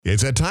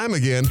It's that time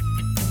again.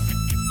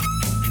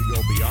 We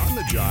go beyond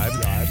the jive.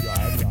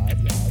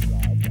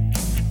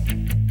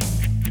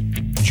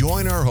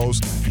 Join our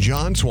hosts,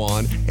 John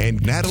Swan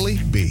and Nathalie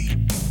B.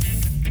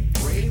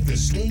 Brave the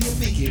sting of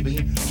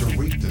beekeeping to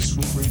reap the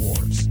sweet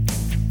rewards.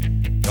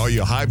 All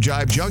you Hive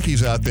Jive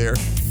junkies out there,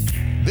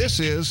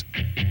 this is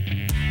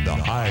the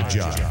Hive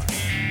Jive.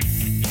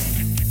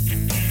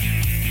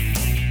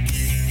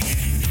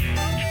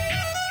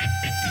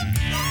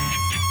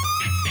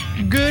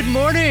 Good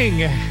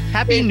morning.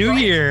 Happy New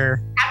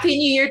Year. Happy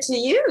New Year to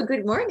you.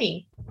 Good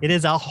morning. It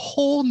is a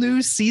whole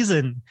new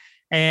season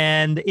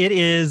and it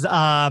is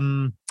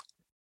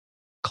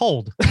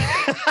cold.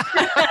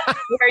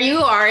 Where you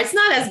are, it's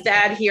not as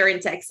bad here in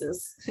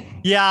Texas.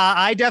 Yeah,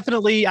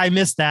 I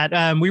missed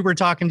that. We were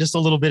talking just a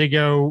little bit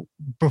ago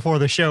before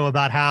the show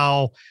about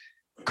how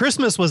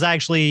Christmas was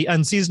actually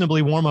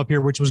unseasonably warm up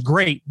here, which was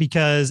great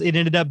because it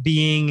ended up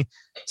being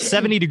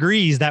 70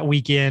 degrees that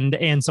weekend.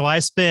 And so I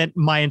spent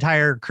my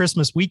entire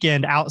Christmas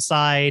weekend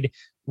outside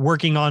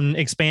working on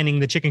expanding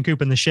the chicken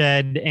coop in the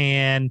shed.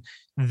 And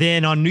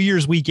then on New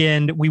Year's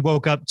weekend, we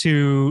woke up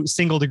to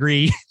single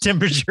degree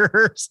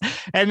temperatures,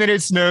 and then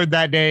it snowed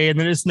that day, and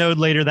then it snowed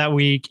later that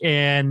week.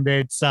 And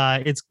it's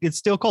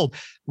still cold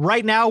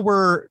right now.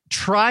 We're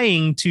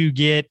trying to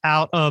get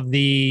out of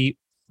the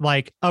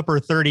upper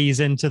 30s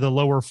into the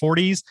lower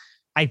 40s.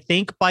 I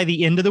think by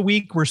the end of the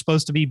week, we're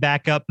supposed to be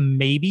back up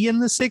maybe in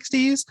the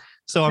 60s.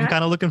 So I'm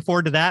kind of looking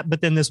forward to that.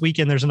 But then this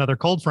weekend, there's another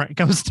cold front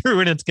comes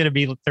through and it's going to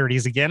be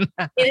 30s again.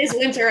 It is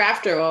winter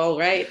after all,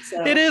 right?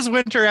 So. It is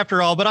winter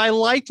after all, but I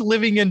liked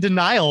living in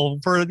denial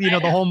for, the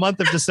whole month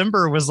of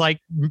December was like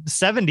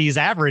 70s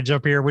average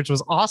up here, which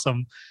was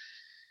awesome.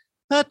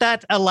 But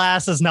that,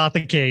 alas, is not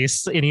the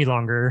case any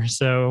longer.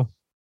 So,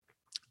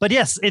 but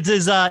yes,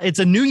 it's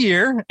a new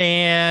year,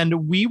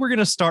 and we were going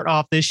to start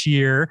off this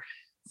year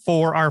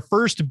for our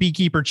first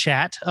beekeeper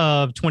chat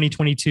of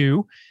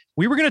 2022.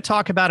 We were going to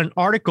talk about an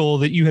article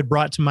that you had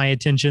brought to my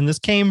attention. This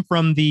came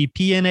from the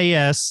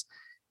PNAS,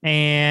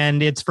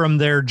 and it's from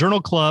their journal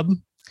club,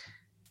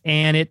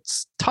 and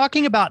it's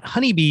talking about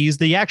honeybees,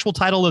 the actual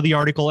title of the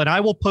article. And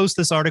I will post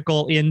this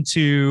article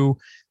into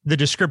the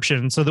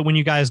description so that when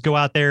you guys go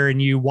out there and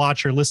you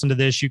watch or listen to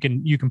this, you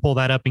can pull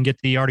that up and get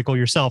the article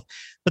yourself.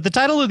 But the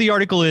title of the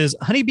article is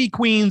Honeybee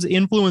Queens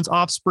Influence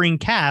Offspring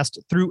Cast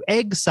Through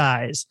Egg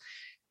Size.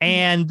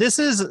 And this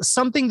is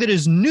something that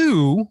is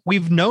new.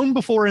 We've known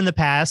before in the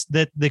past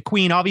that the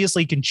queen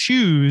obviously can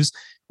choose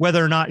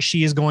whether or not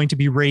she is going to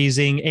be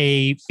raising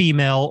a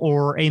female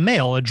or a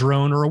male, a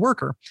drone or a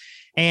worker.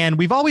 And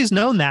we've always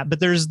known that,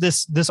 but there's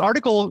this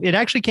article. It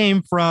actually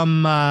came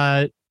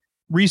from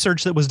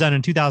research that was done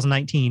in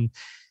 2019.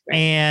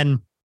 And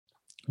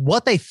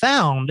what they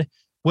found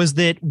was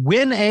that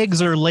when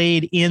eggs are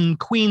laid in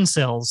queen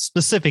cells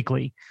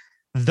specifically,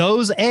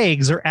 those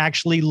eggs are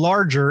actually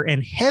larger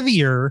and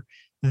heavier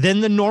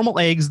than the normal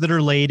eggs that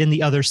are laid in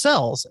the other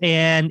cells.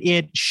 And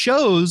it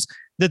shows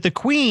that the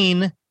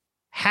queen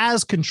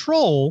has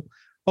control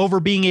over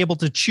being able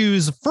to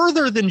choose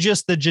further than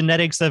just the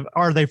genetics of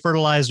are they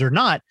fertilized or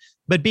not,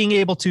 but being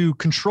able to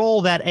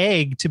control that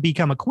egg to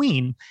become a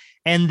queen.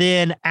 And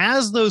then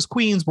as those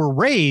queens were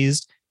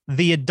raised,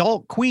 the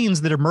adult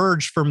queens that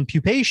emerged from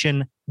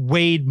pupation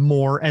weighed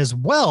more as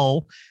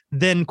well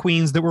than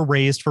queens that were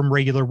raised from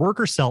regular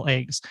worker cell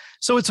eggs.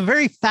 So it's a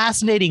very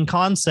fascinating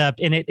concept,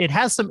 and it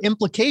has some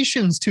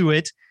implications to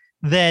it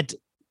that,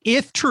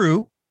 if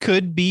true,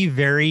 could be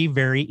very,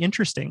 very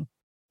interesting.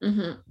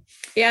 Mm-hmm.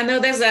 Yeah, no,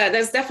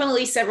 there's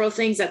definitely several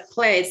things at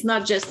play. It's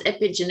not just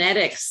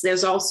epigenetics.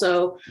 There's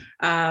also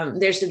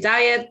there's the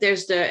diet,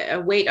 there's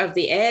the weight of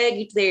the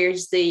egg,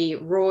 there's the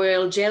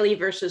royal jelly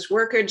versus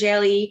worker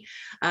jelly,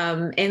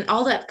 and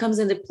all that comes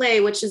into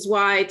play, which is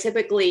why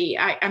typically,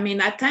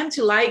 I tend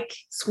to like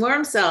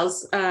swarm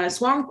cells,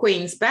 swarm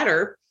queens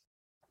better,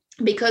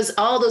 because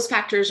all those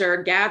factors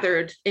are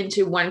gathered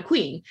into one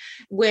queen.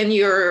 When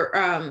you're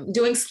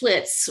doing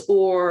splits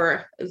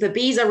or the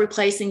bees are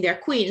replacing their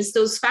queens,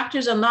 those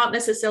factors are not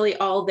necessarily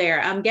all there.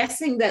 I'm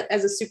guessing that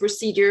as a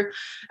supersedure,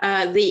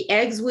 the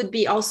eggs would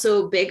be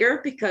also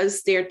bigger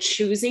because they're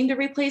choosing to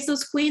replace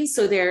those queens.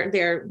 So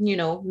they're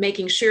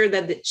making sure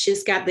that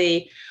she's got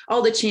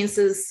all the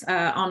chances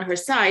on her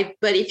side.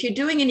 But if you're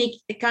doing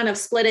any kind of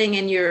splitting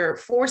and you're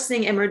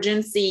forcing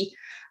emergency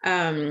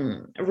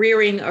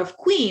rearing of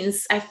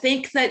queens, I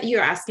think that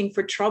you're asking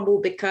for trouble,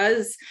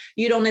 because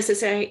you don't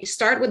necessarily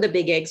start with the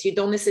big eggs. You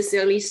don't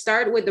necessarily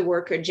start with the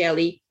worker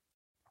jelly.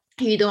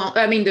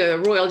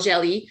 The royal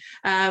jelly,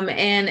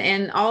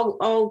 and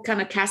all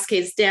kind of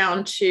cascades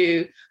down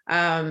to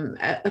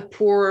a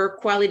poor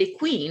quality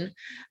queen,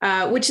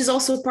 which is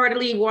also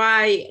partly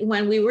why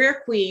when we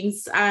rear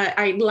queens,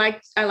 I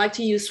like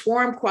to use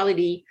swarm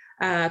quality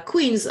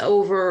queens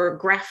over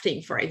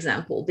grafting, for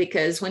example,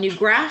 because when you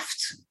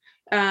graft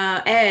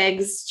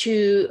eggs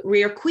to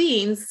rear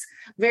queens,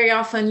 very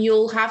often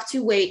you'll have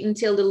to wait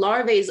until the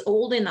larvae is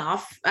old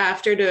enough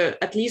after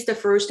at least the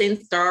first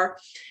instar,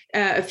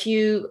 a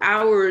few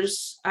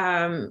hours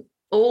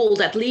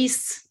old at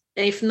least,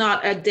 if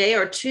not a day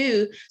or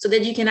two, so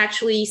that you can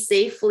actually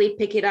safely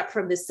pick it up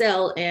from the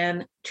cell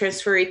and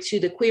transfer it to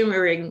the queen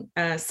rearing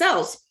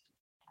cells.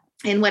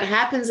 And what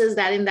happens is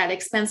that in that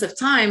expensive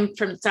time,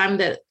 from the time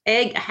the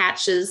egg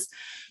hatches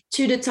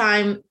to the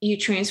time you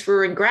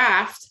transfer and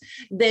graft,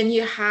 then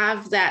you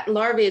have that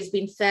larvae has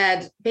been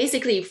fed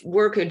basically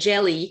worker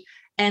jelly,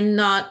 and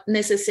not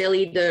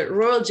necessarily the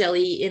royal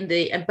jelly in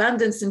the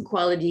abundance and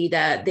quality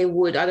that they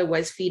would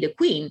otherwise feed a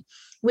queen,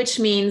 which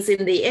means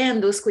in the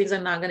end, those queens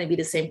are not going to be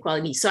the same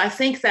quality. So I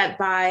think that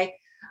by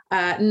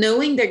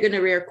knowing they're going to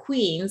rear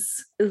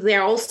queens,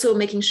 they're also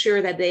making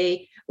sure that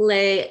they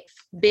lay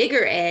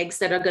bigger eggs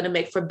that are going to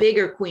make for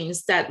bigger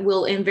queens that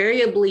will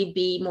invariably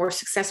be more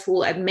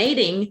successful at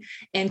mating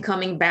and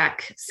coming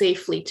back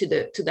safely to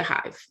the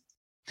hive.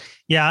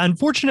 Yeah,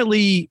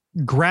 unfortunately,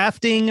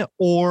 grafting,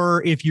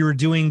 or if you're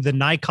doing the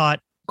NICOT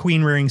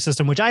queen rearing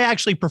system, which I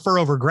actually prefer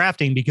over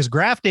grafting, because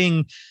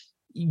grafting,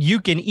 you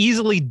can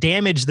easily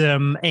damage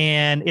them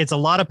and it's a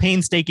lot of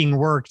painstaking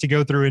work to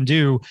go through and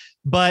do.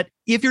 But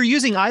if you're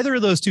using either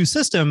of those two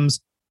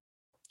systems,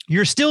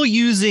 you're still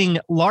using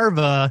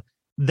larvae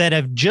that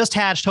have just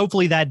hatched,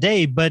 hopefully that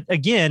day. But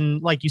again,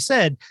 like you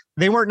said,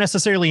 they weren't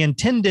necessarily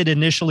intended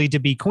initially to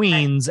be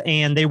queens,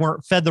 and they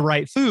weren't fed the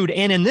right food.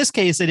 And in this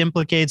case, it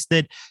implicates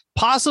that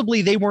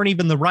possibly they weren't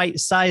even the right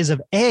size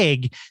of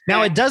egg.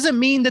 Now, it doesn't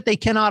mean that they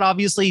cannot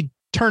obviously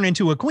turn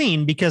into a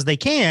queen, because they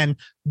can,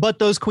 but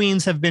those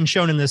queens have been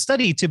shown in this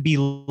study to be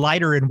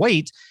lighter in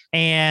weight.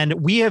 And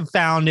we have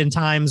found in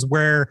times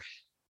where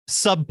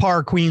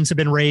subpar queens have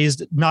been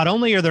raised, not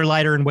only are they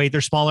lighter in weight,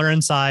 they're smaller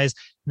in size,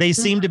 they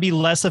seem to be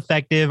less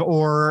effective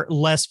or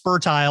less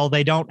fertile.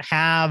 They don't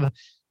have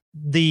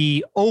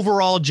the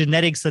overall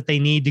genetics that they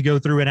need to go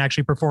through and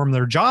actually perform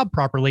their job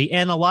properly.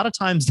 And a lot of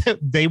times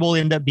they will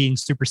end up being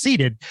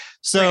superseded.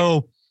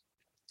 So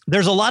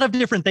there's a lot of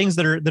different things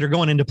that are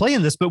going into play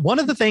in this. But one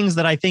of the things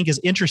that I think is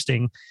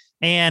interesting,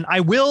 and I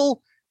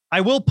will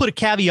put a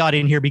caveat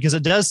in here, because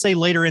it does say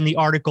later in the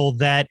article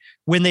that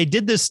when they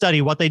did this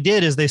study, what they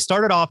did is they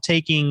started off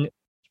taking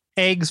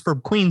eggs from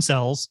queen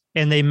cells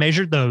and they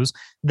measured those.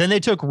 Then they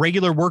took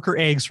regular worker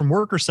eggs from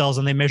worker cells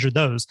and they measured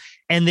those.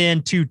 And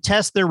then to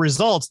test their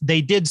results,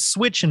 they did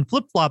switch and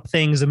flip-flop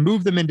things and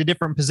move them into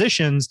different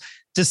positions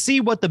to see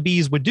what the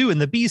bees would do.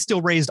 And the bees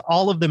still raised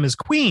all of them as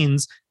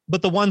queens,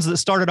 but the ones that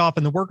started off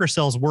in the worker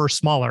cells were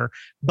smaller.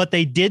 But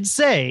they did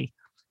say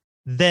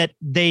that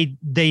they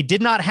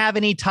did not have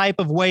any type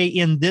of way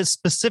in this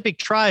specific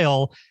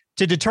trial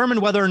to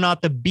determine whether or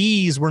not the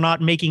bees were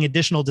not making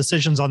additional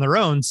decisions on their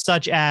own,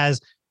 such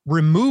as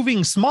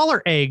removing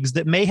smaller eggs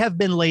that may have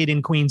been laid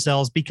in queen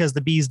cells because the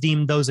bees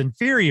deemed those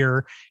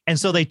inferior, and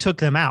so they took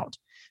them out.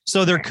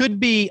 So there could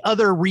be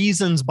other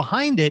reasons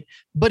behind it,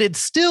 but it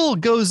still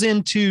goes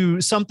into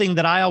something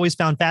that I always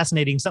found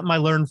fascinating, something I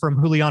learned from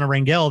Juliana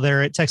Rangel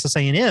there at Texas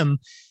A&M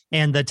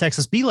and the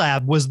Texas Bee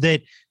Lab, was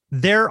that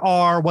there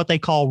are what they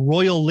call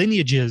royal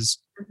lineages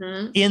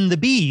in the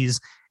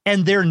bees,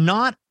 and they're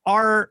not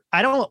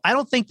I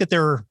don't think that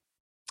they're,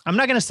 I'm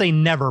not going to say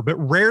never, but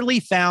rarely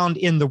found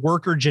in the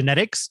worker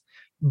genetics,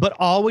 but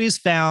always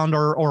found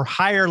or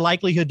higher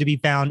likelihood to be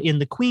found in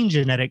the queen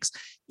genetics,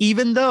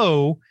 even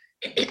though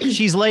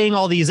she's laying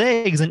all these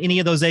eggs and any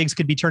of those eggs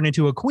could be turned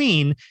into a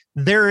queen.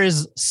 There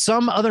is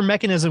some other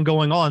mechanism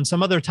going on,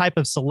 some other type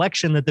of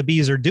selection that the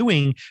bees are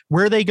doing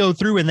where they go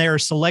through and they are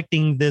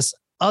selecting this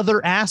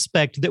other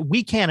aspect that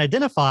we can't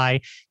identify.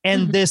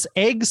 And this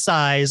egg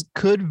size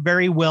could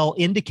very well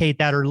indicate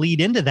that or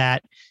lead into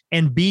that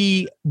and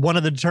be one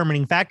of the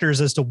determining factors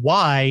as to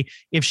why,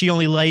 if she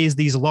only lays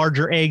these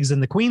larger eggs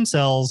in the queen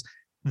cells,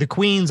 the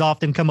queens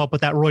often come up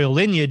with that royal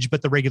lineage,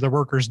 but the regular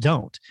workers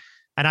don't.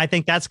 And I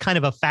think that's kind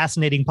of a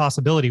fascinating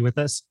possibility with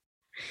this.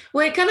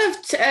 Well, it kind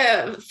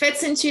of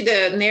fits into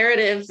the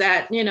narrative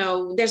that,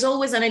 there's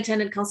always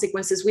unintended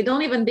consequences. We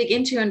don't even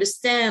begin to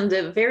understand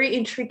the very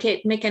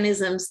intricate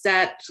mechanisms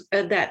that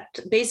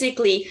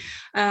basically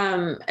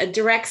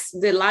directs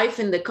the life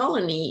in the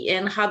colony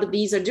and how the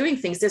bees are doing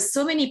things. There's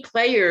so many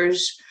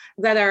players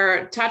that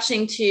are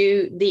touching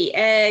to the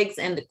eggs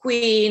and the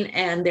queen,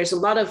 and there's a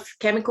lot of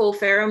chemical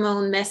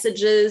pheromone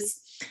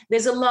messages.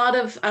 There's a lot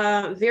of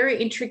very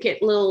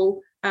intricate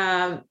little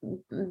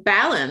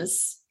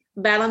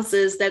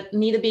balances that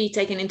need to be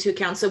taken into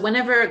account. So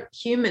whenever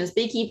humans,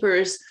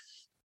 beekeepers,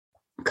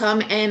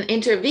 come and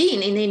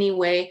intervene in any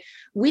way,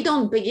 we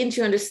don't begin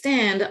to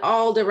understand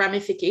all the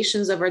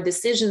ramifications of our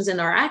decisions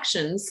and our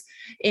actions.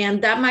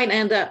 And that might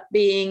end up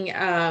being,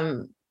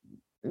 kind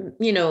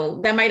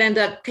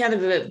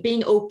of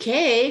being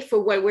okay for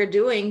what we're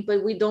doing,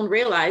 but we don't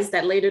realize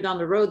that later down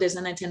the road, there's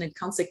unintended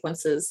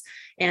consequences.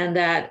 And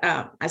that,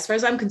 as far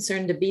as I'm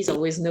concerned, the bees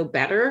always know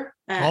better.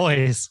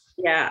 Always.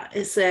 Yeah.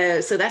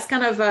 So that's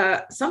kind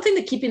of something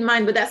to keep in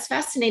mind, but that's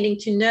fascinating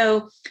to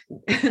know.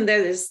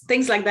 There's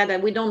things like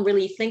that we don't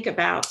really think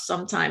about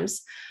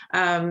sometimes,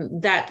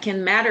 that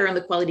can matter on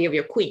the quality of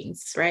your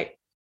queens, right?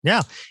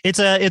 Yeah. It's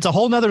a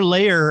whole nother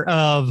layer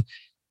of,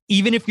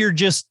 even if you're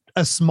just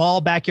a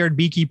small backyard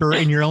beekeeper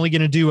and you're only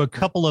going to do a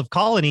couple of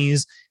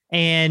colonies,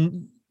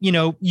 and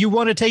you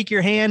want to take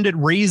your hand at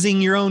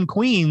raising your own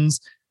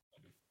queens,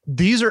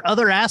 these are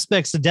other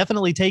aspects to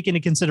definitely take into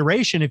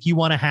consideration if you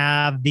want to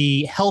have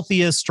the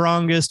healthiest,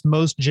 strongest,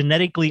 most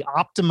genetically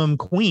optimum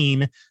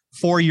queen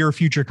for your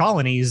future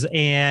colonies.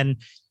 And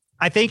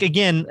I think,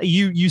 again,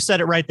 you said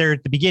it right there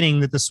at the beginning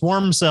that the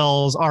swarm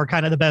cells are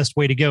kind of the best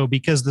way to go,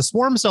 because the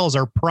swarm cells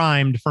are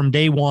primed from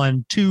day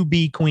one to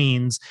be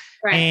queens,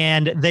 right,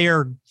 and they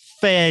are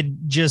fed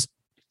just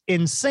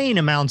insane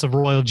amounts of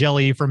royal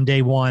jelly from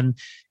day one.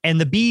 And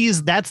the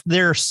bees, that's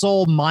their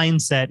sole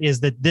mindset,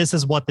 is that this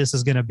is what this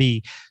is going to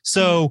be.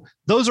 So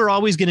those are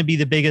always going to be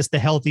the biggest, the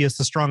healthiest,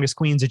 the strongest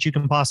queens that you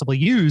can possibly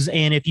use.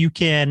 And if you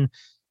can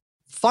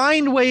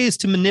find ways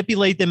to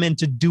manipulate them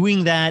into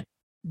doing that,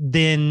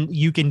 then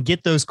you can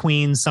get those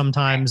queens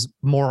sometimes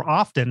more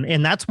often.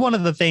 And that's one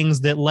of the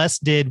things that Les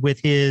did with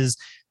his,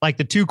 like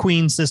the 2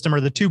 queen system, or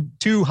the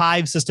two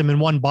hive system in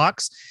one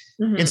box.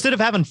 Mm-hmm. Instead of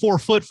having 4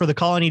 foot for the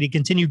colony to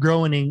continue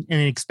growing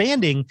and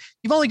expanding,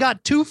 you've only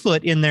got 2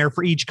 foot in there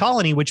for each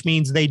colony, which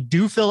means they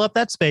do fill up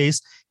that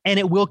space, and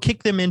it will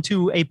kick them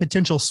into a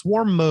potential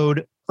swarm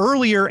mode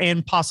earlier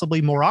and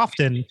possibly more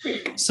often.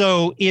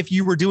 So if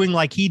you were doing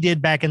like he did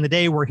back in the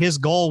day, where his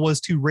goal was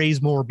to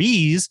raise more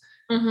bees,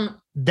 mm-hmm,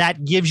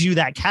 that gives you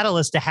that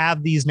catalyst to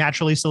have these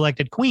naturally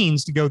selected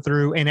queens to go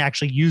through and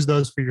actually use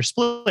those for your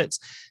splits.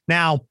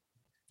 Now,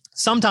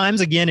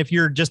 sometimes, again, if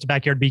you're just a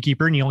backyard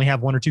beekeeper and you only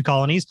have 1 or 2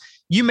 colonies,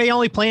 you may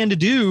only plan to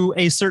do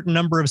a certain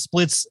number of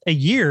splits a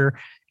year.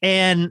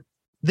 And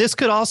this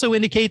could also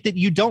indicate that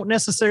you don't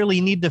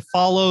necessarily need to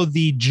follow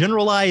the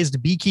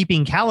generalized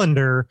beekeeping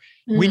calendar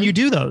when you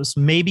do those.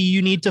 Maybe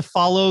you need to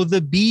follow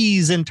the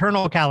bees'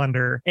 internal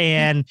calendar.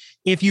 And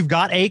if you've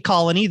got a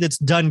colony that's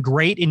done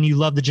great and you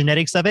love the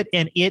genetics of it,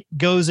 and it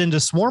goes into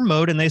swarm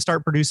mode and they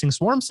start producing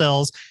swarm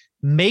cells,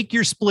 make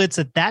your splits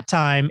at that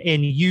time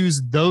and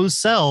use those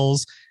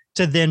cells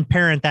to then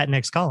parent that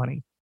next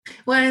colony.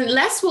 Well,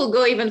 Les will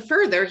go even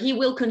further. He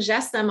will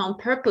congest them on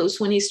purpose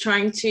when he's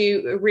trying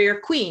to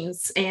rear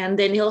queens, and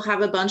then he'll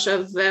have a bunch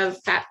of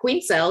fat queen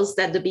cells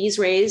that the bees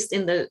raised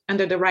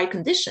under the right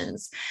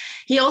conditions.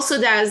 He also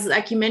does,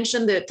 like you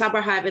mentioned, the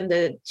Tabar hive and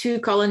the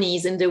 2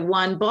 colonies in the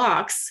 1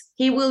 box.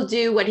 He will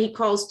do what he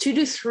calls 2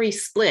 to 3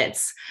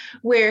 splits,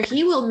 where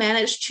he will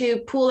manage to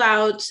pull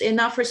out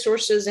enough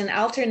resources and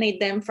alternate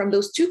them from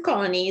those 2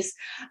 colonies,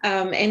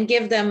 and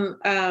give them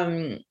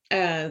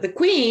the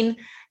queen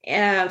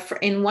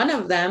in one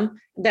of them,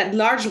 that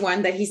large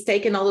one that he's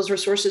taken all those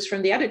resources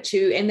from the other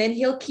 2, and then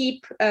he'll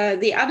keep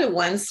the other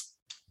ones,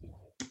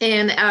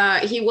 and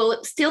he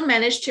will still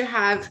manage to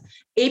have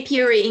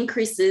apiary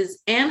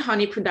increases and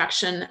honey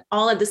production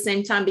all at the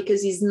same time,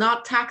 because he's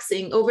not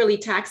overly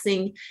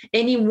taxing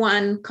any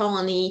one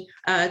colony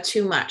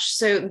too much.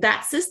 So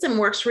that system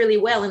works really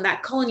well. And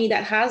that colony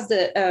that has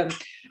the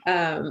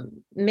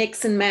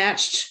mix and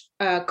matched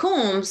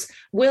combs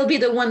will be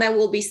the one that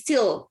will be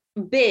still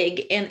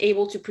big and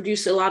able to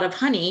produce a lot of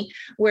honey,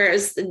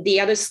 whereas the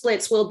other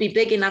splits will be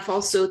big enough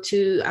also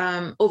to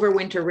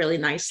overwinter really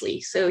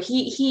nicely. So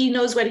he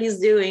knows what he's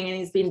doing, and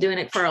he's been doing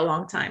it for a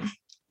long time.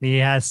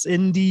 Yes,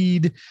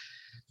 indeed.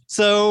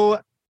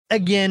 So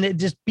again,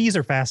 bees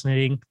are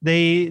fascinating.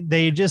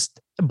 They just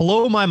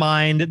blow my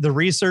mind. The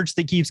research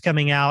that keeps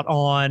coming out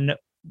on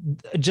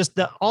just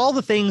all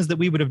the things that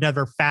we would have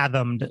never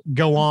fathomed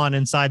go on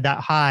inside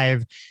that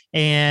hive,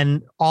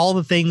 and all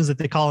the things that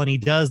the colony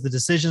does, the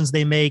decisions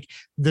they make,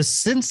 the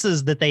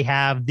senses that they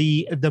have,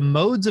 the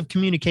modes of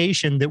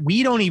communication that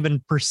we don't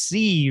even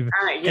perceive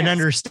and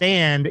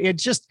understand.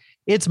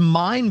 It's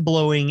mind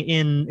blowing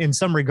in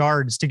some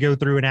regards to go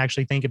through and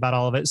actually think about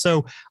all of it.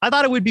 So I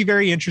thought it would be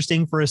very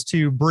interesting for us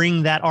to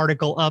bring that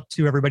article up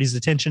to everybody's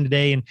attention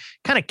today and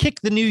kind of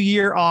kick the new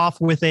year off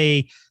with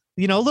a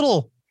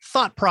little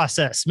thought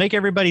process, make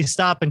everybody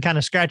stop and kind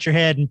of scratch your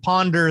head and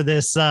ponder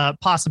this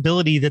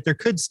possibility that there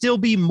could still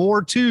be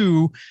more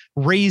to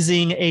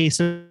raising a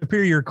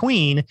superior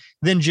queen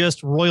than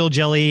just royal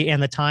jelly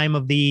and the time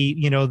of the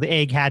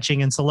egg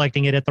hatching and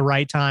selecting it at the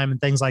right time and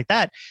things like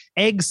that.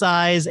 Egg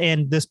size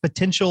and this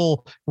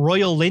potential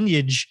royal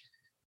lineage,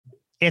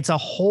 it's a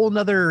whole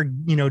nother,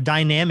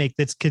 dynamic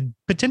that could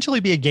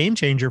potentially be a game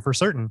changer for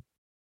certain.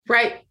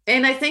 Right.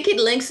 And I think it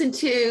links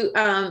into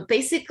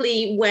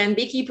basically when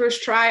beekeepers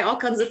try all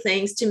kinds of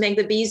things to make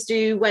the bees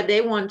do what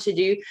they want to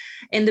do,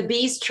 and the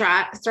bees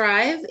thrive,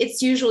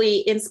 it's usually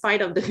in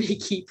spite of the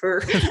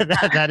beekeeper.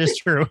 that is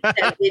true.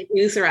 That they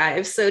do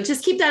thrive. So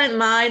just keep that in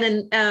mind.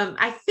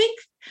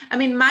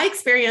 And my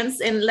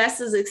experience and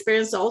Les's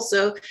experience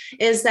also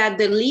is that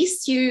the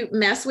least you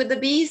mess with the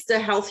bees, the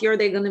healthier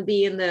they're going to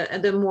be and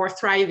the more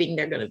thriving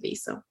they're going to be.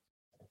 So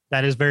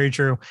that is very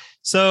true.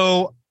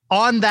 So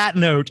on that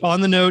note,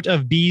 on the note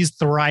of bees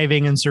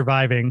thriving and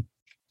surviving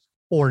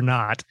or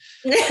not.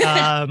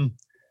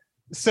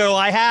 So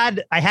I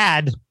had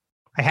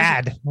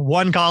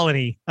 1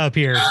 colony up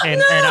here,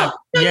 and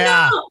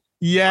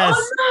Yes.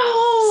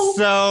 Oh,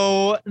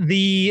 So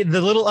the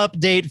little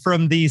update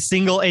from the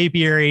single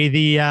apiary,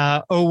 the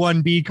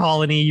O1B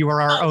colony, you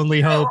are our only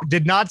hope,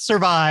 did not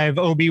survive.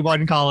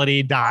 OB1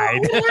 colony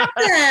died. what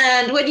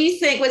happened? What do you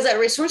think? Was that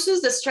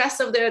resources, the stress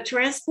of the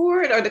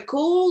transport, or the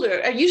cold,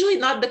 or usually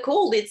not the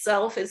cold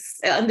itself, it's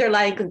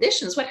underlying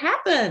conditions? What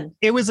happened?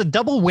 It was a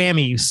double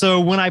whammy. So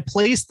when I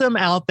placed them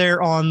out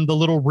there on the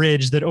little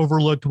ridge that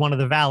overlooked one of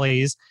the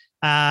valleys,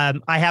 I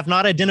have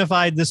not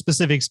identified the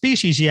specific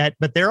species yet,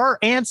 but there are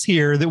ants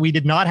here that we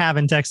did not have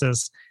in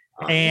Texas.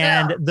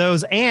 And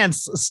those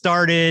ants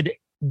started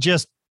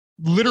just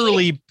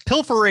literally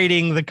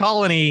pilferating the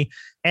colony,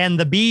 and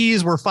the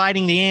bees were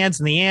fighting the ants,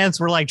 and the ants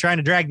were like trying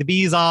to drag the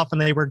bees off,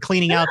 and they were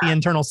cleaning out the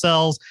internal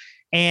cells.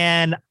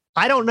 And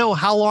I don't know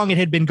how long it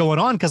had been going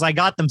on because I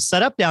got them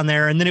set up down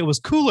there, and then it was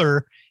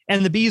cooler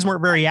and the bees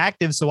weren't very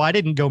active. So I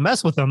didn't go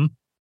mess with them.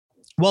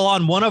 Well,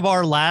 on one of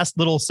our last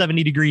little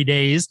 70-degree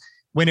days,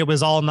 when it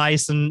was all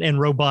nice and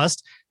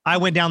robust, I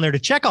went down there to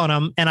check on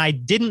them, and I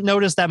didn't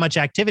notice that much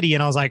activity.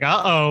 And I was like,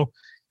 uh-oh.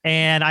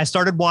 And I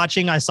started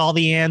watching, I saw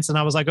the ants, and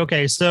I was like,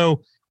 okay,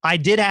 so I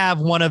did have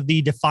one of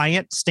the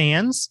Defiant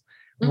stands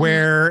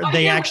where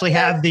they actually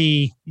have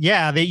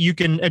that you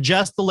can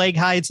adjust the leg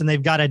heights, and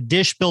they've got a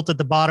dish built at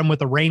the bottom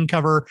with a rain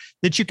cover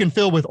that you can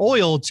fill with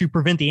oil to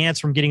prevent the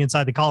ants from getting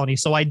inside the colony.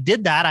 So I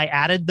did that. I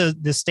added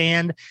the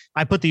stand,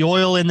 I put the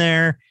oil in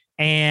there,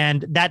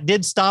 and that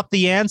did stop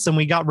the ants, and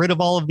we got rid of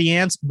all of the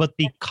ants, but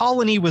the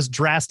colony was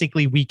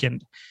drastically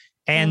weakened.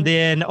 And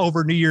then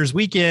over New Year's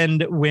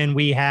weekend, when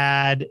we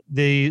had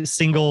the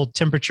single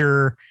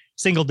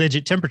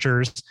digit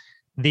temperatures,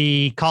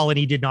 the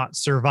colony did not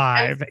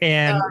survive.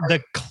 And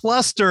the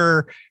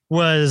cluster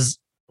was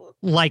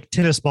like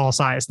tennis ball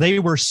size. They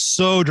were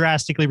so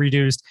drastically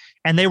reduced,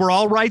 and they were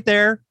all right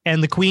there.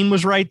 And the queen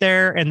was right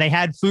there, and they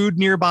had food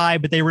nearby,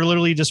 but they were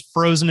literally just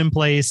frozen in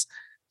place,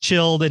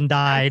 chilled, and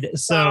died.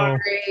 So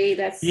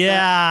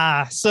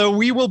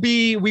we will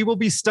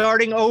be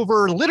starting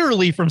over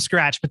literally from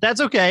scratch, but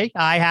that's okay.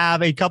 I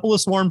have a couple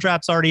of swarm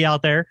traps already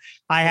out there.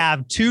 I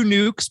have 2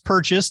 nukes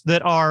purchased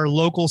that are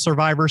local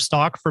survivor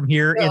stock from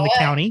here in the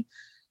county.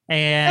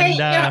 And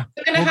you're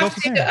gonna have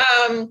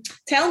to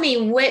tell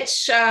me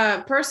which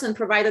person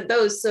provided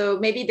those. So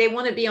maybe they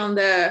want to be on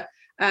the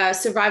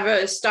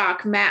survivor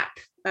stock map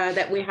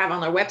that we have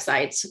on our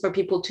website for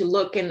people to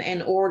look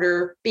and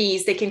order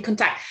bees. They can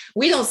contact.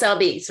 We don't sell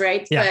bees,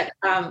 right? Yeah.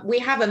 But we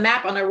have a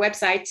map on our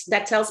website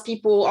that tells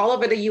people all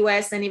over the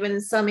US and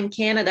even some in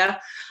Canada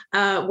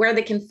where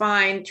they can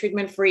find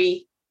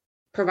treatment-free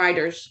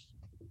providers.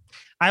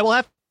 I will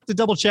have to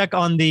double check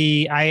on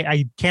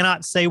I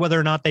cannot say whether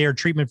or not they are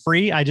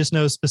treatment-free. I just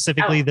know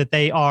specifically that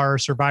they are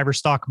survivor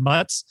stock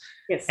mutts.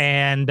 Yes.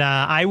 And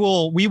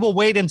we will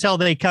wait until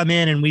they come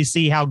in and we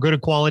see how good a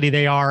quality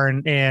they are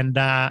and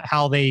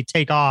how they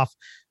take off.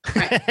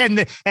 Right.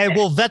 and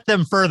we'll vet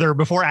them further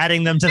before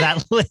adding them to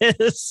that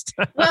list.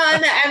 Well,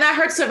 and I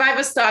heard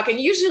survivor stock, and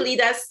usually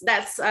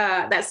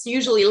that's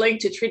usually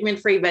linked to treatment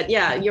free. But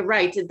yeah, you're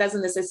right. It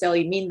doesn't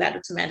necessarily mean that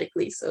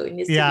automatically. So it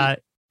needs to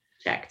be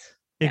checked.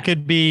 It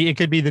could be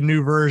the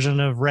new version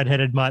of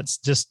redheaded mutts,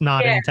 just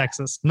not in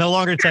Texas. No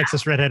longer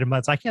Texas redheaded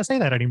mutts. I can't say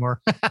that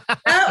anymore.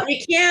 No,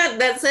 you can't.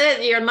 That's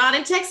it. You're not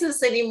in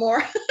Texas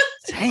anymore.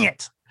 Dang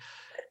it.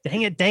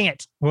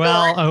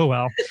 Well, oh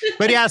well.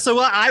 But yeah, so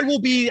I will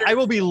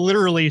be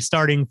literally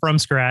starting from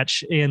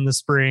scratch in the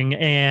spring,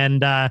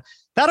 and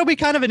that'll be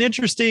kind of an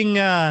interesting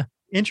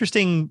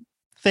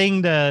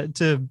thing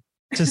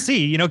to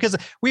see, because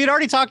we had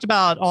already talked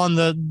about on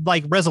the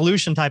like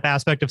resolution type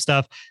aspect of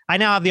stuff. I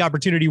now have the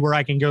opportunity where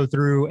I can go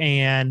through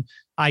and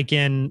I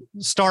can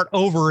start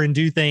over and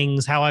do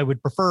things how I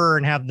would prefer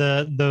and have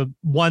the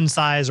one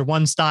size or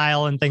one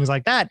style and things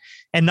like that,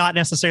 and not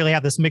necessarily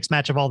have this mix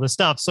match of all this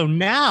stuff. So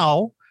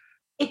now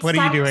what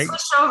are you doing?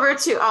 Switch over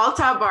to all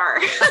top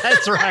bar.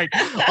 That's right.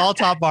 All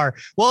top bar.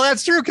 Well,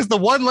 that's true, because the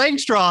one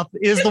Langstroth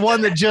is the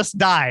one that just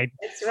died.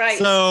 That's right.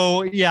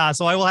 So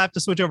I will have to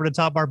switch over to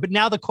top bar. But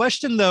now the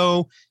question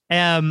though,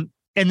 and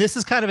this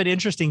is kind of an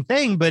interesting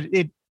thing, but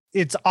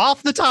it's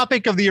off the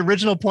topic of the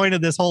original point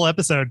of this whole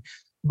episode.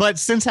 But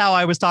since how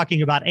I was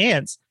talking about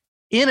ants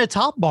in a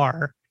top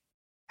bar,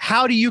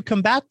 how do you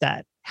combat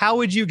that? How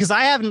would you, because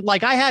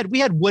we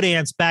had wood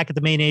ants back at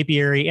the main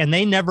apiary, and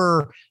they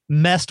never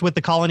messed with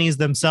the colonies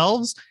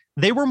themselves.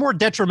 They were more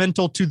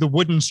detrimental to the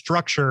wooden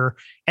structure,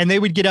 and they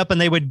would get up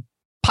and they would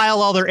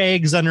pile all their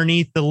eggs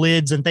underneath the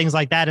lids and things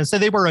like that. And so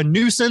they were a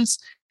nuisance,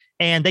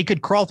 and they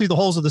could crawl through the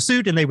holes of the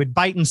suit and they would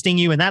bite and sting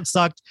you, and that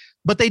sucked,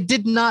 but they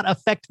did not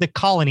affect the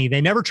colony.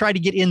 They never tried to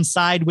get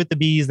inside with the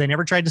bees. They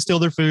never tried to steal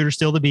their food or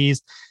steal the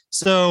bees.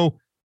 So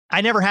I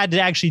never had to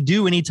actually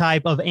do any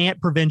type of ant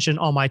prevention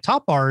on my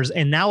top bars.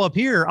 And now up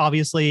here,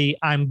 obviously,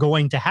 I'm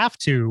going to have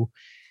to.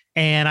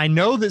 And I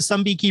know that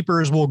some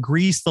beekeepers will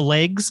grease the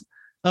legs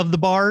of the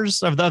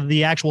bars of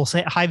the actual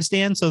hive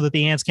stand so that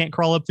the ants can't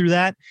crawl up through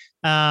that.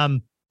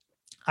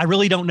 I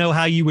really don't know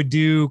how you would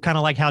do kind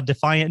of like how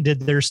Defiant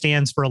did their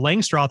stands for a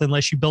Langstroth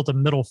unless you built a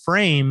middle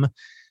frame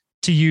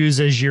to use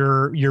as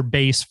your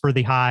base for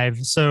the hive.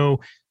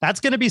 So that's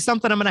going to be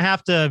something I'm going to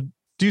have to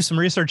do some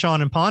research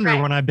on and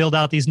ponder when I build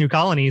out these new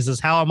colonies, is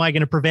how am I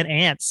going to prevent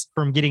ants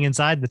from getting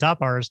inside the top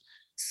bars?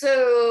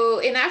 So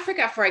in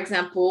Africa, for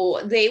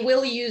example, they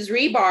will use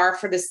rebar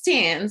for the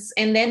stands,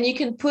 and then you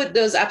can put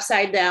those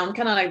upside down,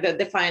 kind of like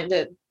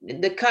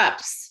the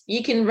cups.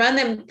 You can run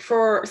them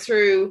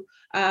through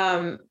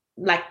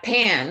like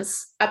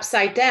pans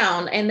upside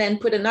down, and then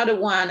put another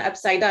one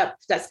upside up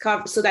that's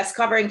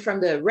covering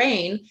from the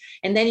rain,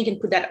 and then you can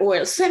put that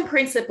oil. Same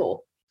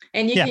principle,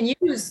 and you can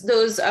use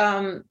those.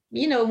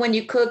 When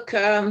you cook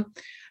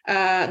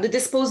the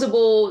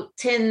disposable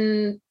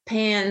tin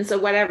pans or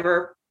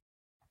whatever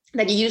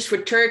that you use for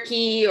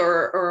turkey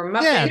or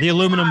muffins. Yeah, the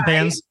aluminum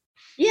pans.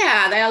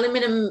 Yeah, the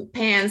aluminum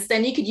pans.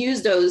 Then you could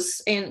use those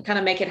and kind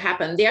of make it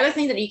happen. The other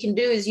thing that you can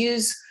do is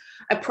use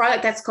a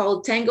product that's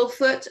called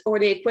Tanglefoot or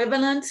the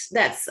equivalent.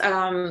 That's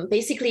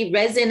basically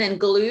resin and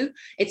glue.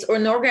 It's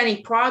an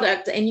organic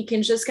product, and you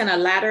can just kind of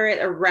lather it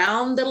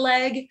around the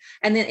leg,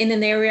 and then in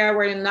an area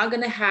where you're not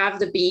going to have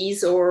the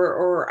bees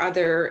or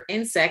other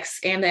insects,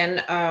 and then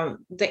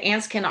the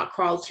ants cannot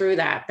crawl through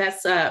that.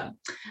 That's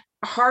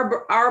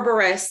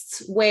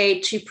arborist's way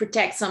to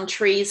protect some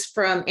trees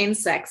from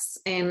insects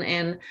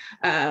and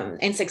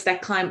insects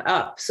that climb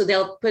up. So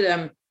they'll put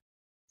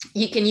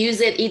you can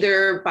use it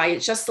either by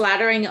just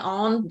lathering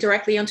on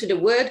directly onto the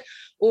wood,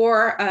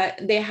 or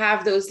they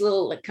have those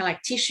little kind of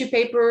like tissue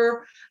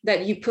paper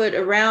that you put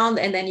around,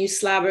 and then you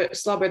slobber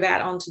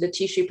that onto the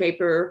tissue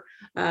paper.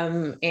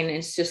 And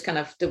it's just kind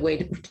of the way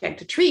to protect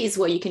the trees.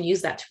 Well, you can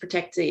use that to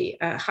protect the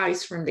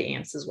hives from the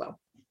ants as well.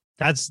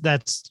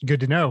 That's good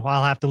to know.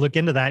 I'll have to look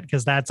into that,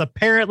 because that's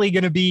apparently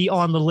going to be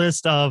on the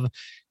list of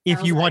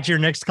if you want your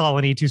next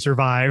colony to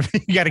survive,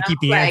 you got to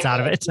keep the ants out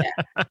of it.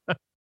 Yeah.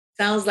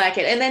 Sounds like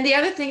it. And then the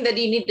other thing that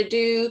you need to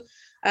do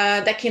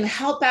that can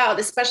help out,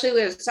 especially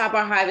with top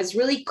bar hive, is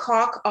really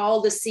caulk all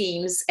the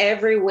seams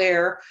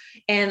everywhere,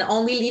 and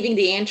only leaving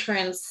the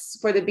entrance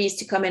for the bees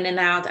to come in and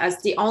out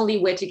as the only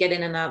way to get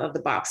in and out of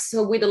the box.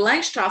 So with the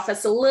Langstroth,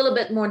 that's a little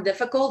bit more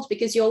difficult,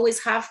 because you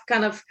always have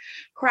kind of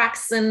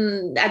cracks,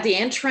 and at the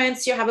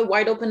entrance you have a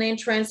wide open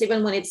entrance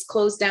even when it's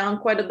closed down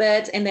quite a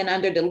bit, and then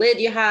under the lid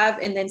you have,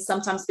 and then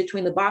sometimes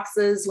between the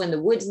boxes when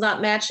the wood's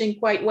not matching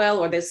quite well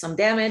or there's some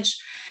damage,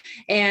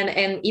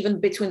 and even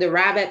between the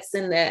rabbets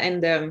and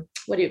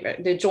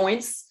the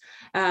joints.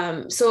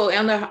 So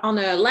on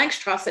a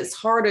Langstroth, it's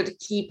harder to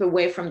keep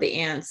away from the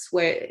ants,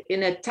 where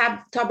in a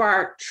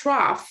tabar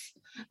trough,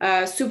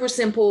 super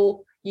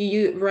simple,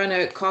 you run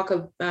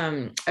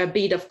a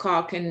bead of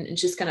caulk and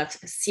just kind of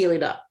seal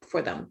it up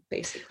for them,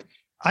 basically.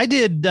 I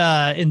did,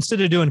 instead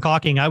of doing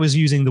caulking, I was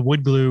using the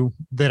wood glue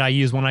that I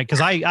use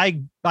because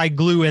I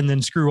glue and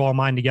then screw all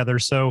mine together.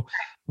 So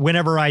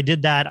whenever I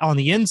did that on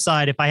the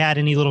inside, if I had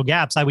any little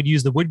gaps, I would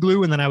use the wood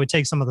glue, and then I would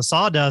take some of the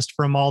sawdust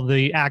from all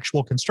the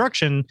actual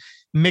construction,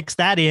 mix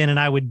that in, and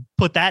I would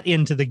put that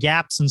into the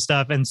gaps and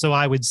stuff. And so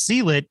I would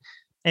seal it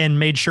and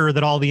made sure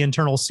that all the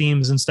internal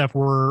seams and stuff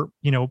were,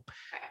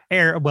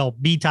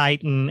 bee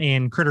tight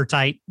and critter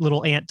tight,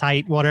 little ant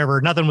tight,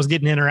 whatever. Nothing was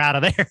getting in or out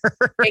of there.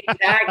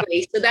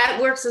 Exactly. So that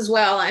works as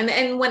well.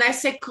 And when I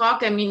say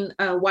caulk, I mean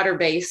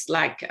water-based,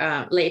 like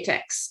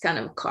latex kind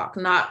of caulk,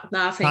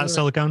 nothing. Not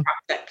silicone.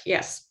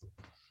 Yes.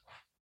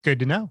 Good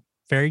to know.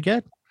 Very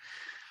good.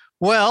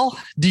 Well,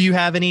 do you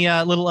have any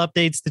little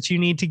updates that you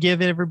need to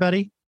give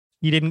everybody?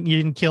 You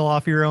didn't kill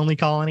off your only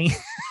colony?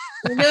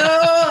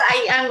 No,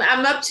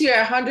 I'm up to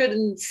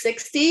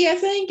 160, I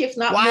think, if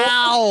not more.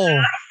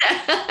 Wow.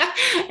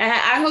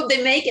 I hope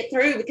they make it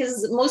through,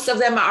 because most of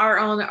them are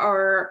on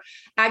our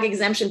ag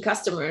exemption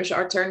customers,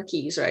 our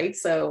turnkeys, right?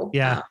 So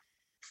yeah.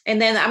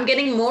 And then I'm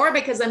getting more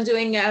because I'm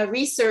doing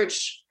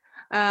research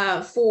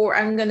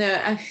I'm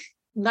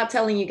not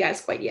telling you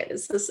guys quite yet.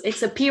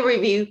 It's a peer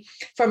review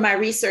for my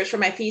research, for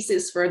my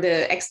thesis for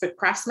the expert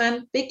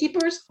craftsman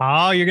beekeepers.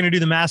 Oh, you're going to do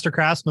the master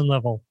craftsman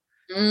level.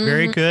 Mm-hmm.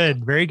 Very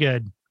good. Very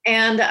good.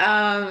 And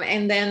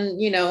then,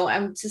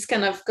 I'm just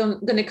kind of going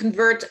to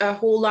convert a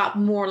whole lot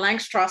more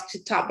Langstroth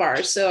to top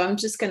bars. So I'm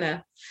just going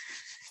to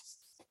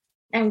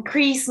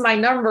increase my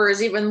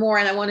numbers even more.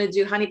 And I want to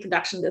do honey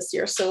production this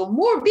year. So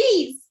more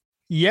bees.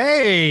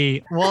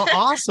 Yay. Well,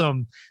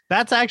 awesome.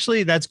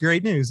 That's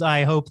great news.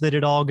 I hope that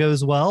it all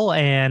goes well.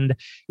 And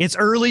it's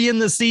early in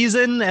the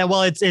season. And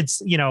well,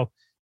 it's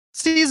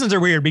seasons are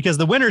weird because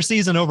the winter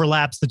season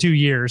overlaps the 2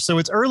 years. So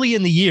it's early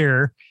in the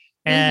year.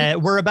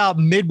 And we're about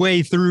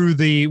midway through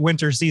the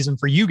winter season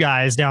for you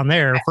guys down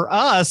there. For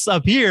us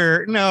up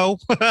here, no,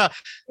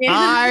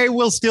 I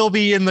will still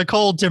be in the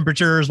cold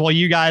temperatures while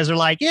you guys are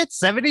like, it's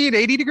 70 and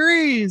 80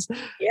 degrees.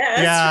 Yeah,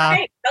 that's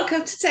right.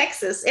 Welcome to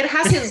Texas. It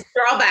has its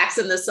drawbacks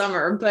in the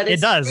summer, but it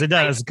does.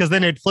 Because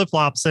then it flip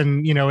flops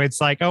and,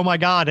 it's like, oh my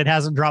God, it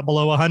hasn't dropped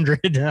below 100.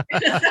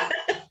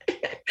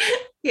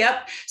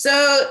 Yep.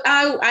 So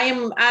I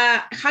am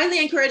highly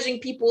encouraging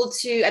people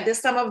to, at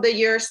this time of the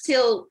year,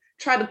 still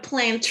try to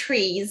plant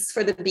trees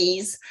for the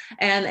bees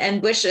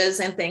and bushes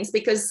and things,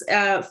 because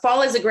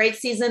fall is a great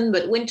season,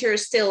 but winter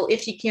is still,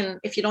 if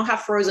you don't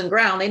have frozen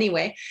ground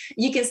anyway,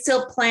 you can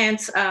still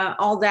plant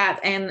all that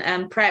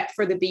and prep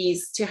for the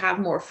bees to have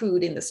more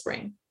food in the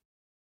spring.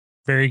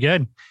 Very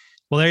good.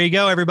 Well, there you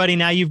go, everybody.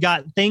 Now you've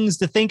got things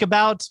to think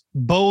about,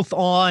 both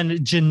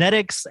on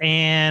genetics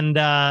and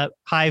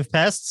hive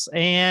pests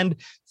and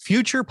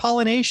future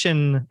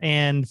pollination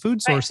and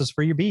food sources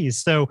for your bees.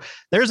 So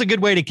there's a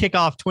good way to kick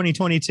off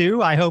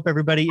 2022. I hope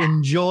everybody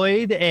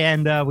enjoyed,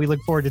 and we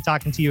look forward to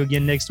talking to you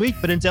again next week.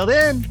 But until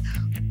then,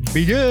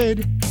 be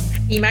good.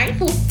 Be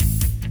mindful.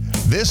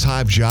 This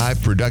Hive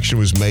Jive production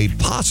was made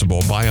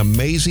possible by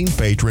amazing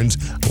patrons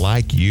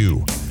like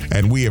you,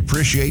 and we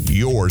appreciate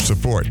your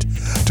support.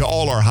 To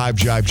all our Hive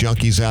Jive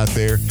junkies out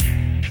there,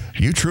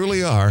 you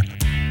truly are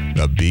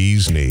the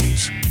bee's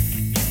knees.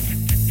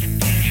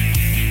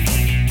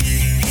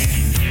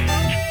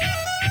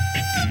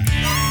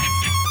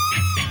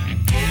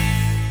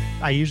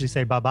 I usually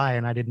say bye-bye,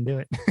 and I didn't do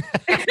it.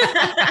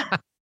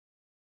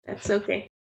 That's okay.